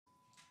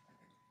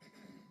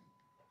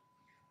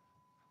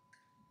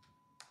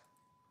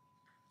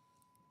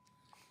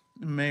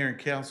Mayor and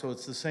council,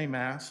 it's the same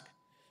ask.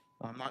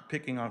 I'm not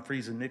picking on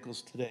Freeze and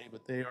Nichols today,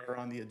 but they are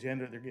on the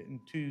agenda. They're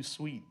getting two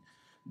sweet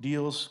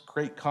deals,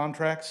 great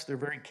contracts. They're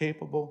very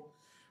capable,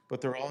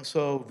 but they're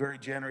also very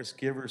generous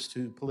givers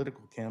to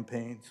political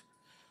campaigns.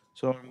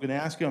 So I'm going to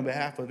ask you on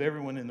behalf of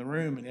everyone in the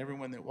room and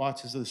everyone that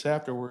watches this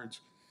afterwards,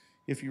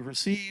 if you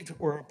received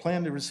or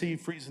plan to receive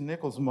Freeze and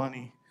Nichols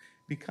money,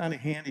 be kind of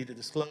handy to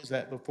disclose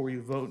that before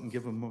you vote and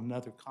give them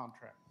another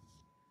contract.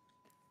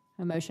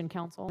 A motion,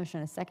 council. Motion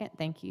and a second.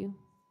 Thank you.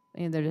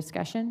 Any other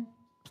discussion?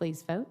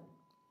 Please vote.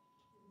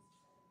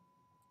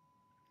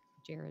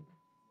 Jared.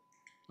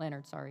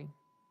 Leonard, sorry.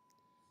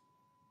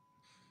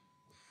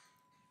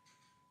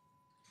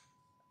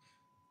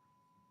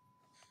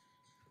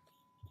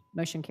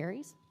 Motion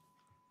carries.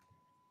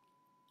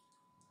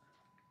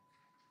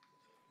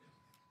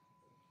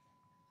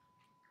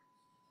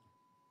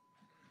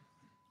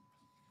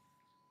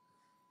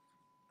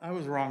 I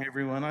was wrong,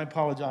 everyone. I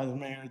apologize,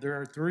 Mayor. There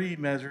are three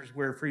measures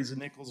where Freeze and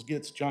Nichols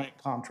gets giant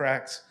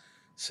contracts.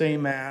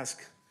 Same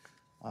ask.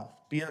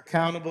 Be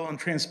accountable and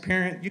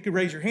transparent. You could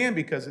raise your hand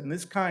because in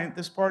this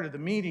part of the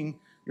meeting,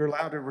 you're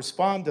allowed to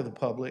respond to the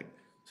public.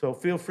 So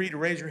feel free to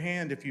raise your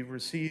hand if you've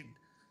received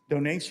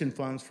donation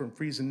funds from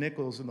Freeze and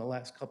Nichols in the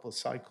last couple of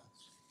cycles.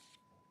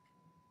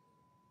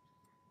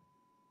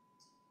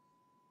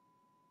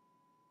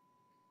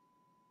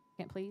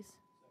 Second, please.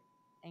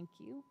 Thank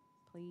you.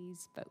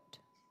 Please vote.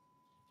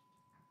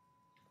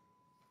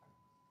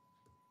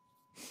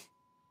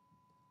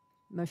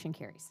 Motion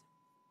carries.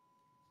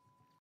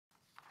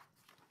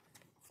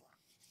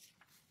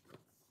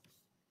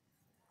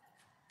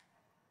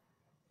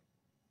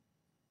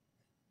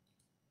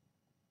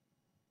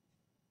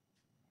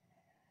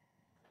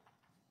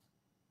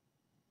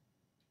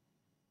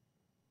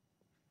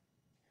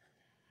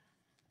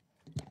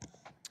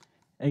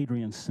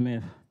 Adrian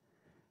Smith,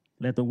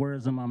 let the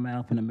words of my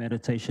mouth and the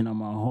meditation of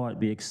my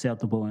heart be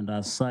acceptable in thy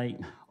sight,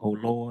 O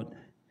Lord,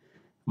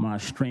 my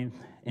strength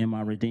and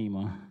my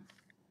redeemer.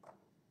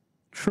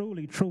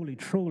 Truly, truly,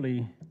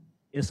 truly,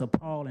 it's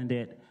appalling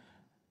that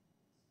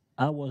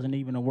I wasn't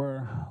even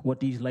aware what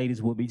these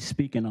ladies will be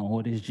speaking on,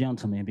 or this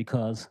gentleman,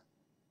 because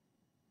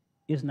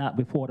it's not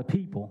before the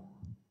people.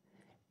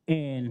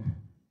 And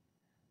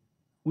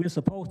we're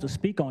supposed to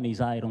speak on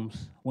these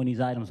items when these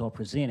items are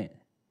presented.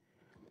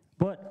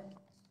 But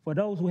for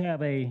those who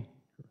have a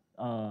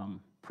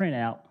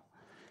printout,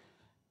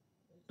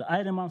 the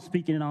item I'm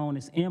speaking on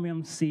is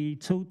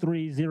MMC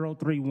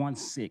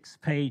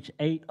 230316, page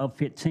 8 of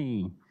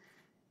 15.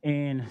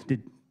 And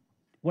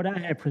what I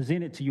have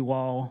presented to you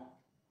all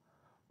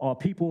are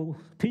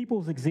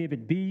People's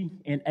Exhibit B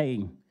and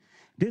A.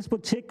 This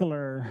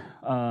particular,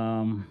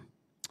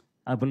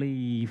 I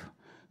believe,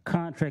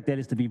 contract that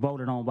is to be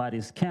voted on by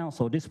this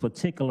council, this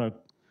particular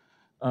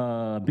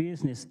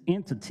business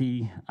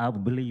entity, I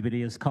believe it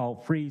is,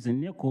 called Freeze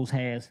and Nichols,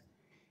 has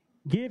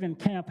given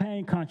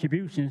campaign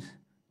contributions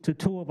to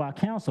 2 of our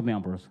council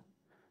members.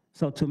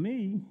 So to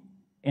me,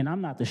 and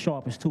I'm not the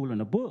sharpest tool in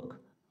the book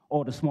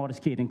or the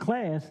smartest kid in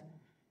class,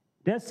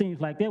 that seems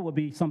like there would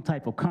be some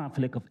type of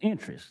conflict of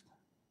interest.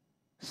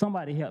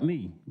 Somebody help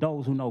me,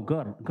 those who know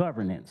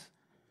governance.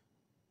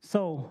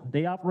 So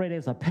they operate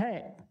as a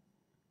PAC,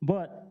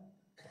 but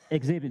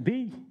Exhibit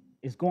B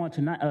is going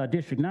to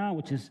District 9,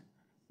 which is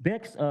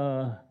Beck's,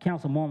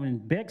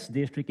 Councilwoman Beck's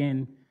district,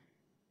 and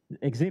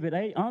Exhibit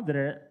A under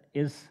there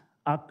is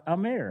our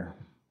mayor.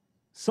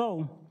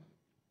 So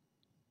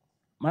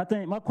my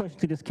question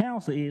to this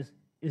council is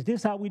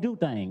this how we do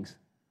things?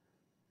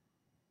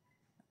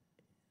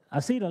 I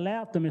see the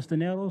laughter, Mr.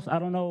 Nettles. I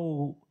don't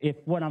know if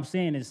what I'm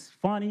saying is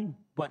funny,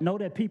 but know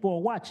that people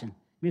are watching.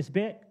 Ms.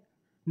 Beck,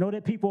 know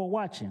that people are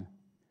watching.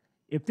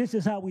 If this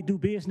is how we do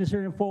business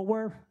here in Fort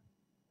Worth,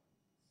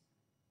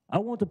 I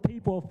want the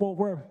people of Fort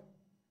Worth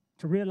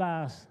to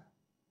realize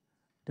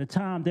the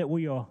time that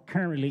we are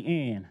currently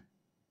in.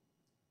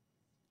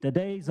 The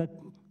days are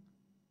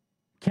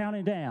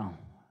counting down.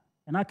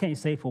 And I can't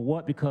say for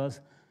what,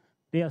 because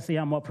they'll say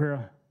I'm up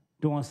here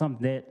doing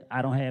something that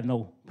I don't have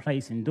no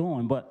place in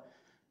doing. But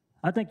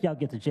I think y'all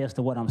get the gist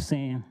of what I'm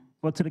saying.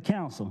 But to the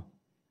council,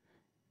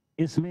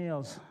 it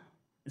smells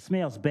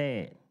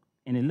bad,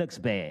 and it looks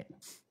bad.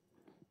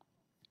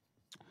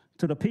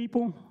 To the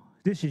people,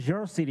 this is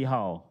your city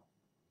hall.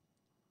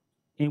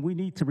 And we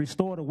need to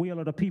restore the will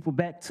of the people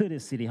back to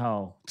this city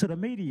hall. To the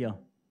media,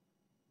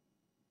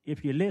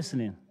 if you're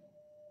listening,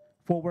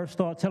 Fort Worth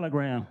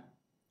Star-Telegram,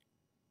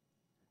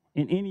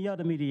 and any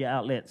other media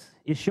outlets,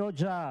 it's your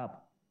job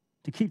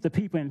to keep the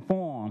people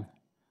informed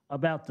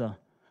about the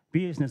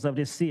business of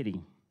this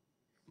city.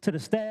 To the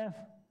staff,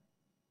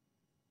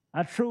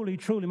 I truly,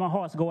 truly, my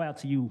hearts go out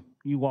to you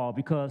all,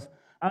 because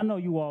I know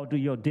you all do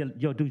your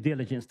due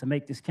diligence to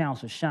make this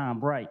council shine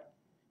bright.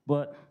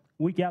 But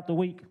week after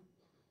week,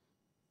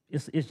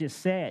 it's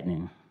just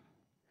saddening.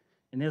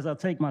 And as I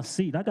take my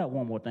seat, I got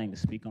one more thing to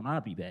speak on. I'll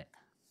be back.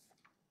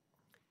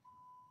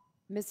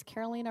 Ms.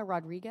 Carolina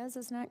Rodriguez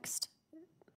is next.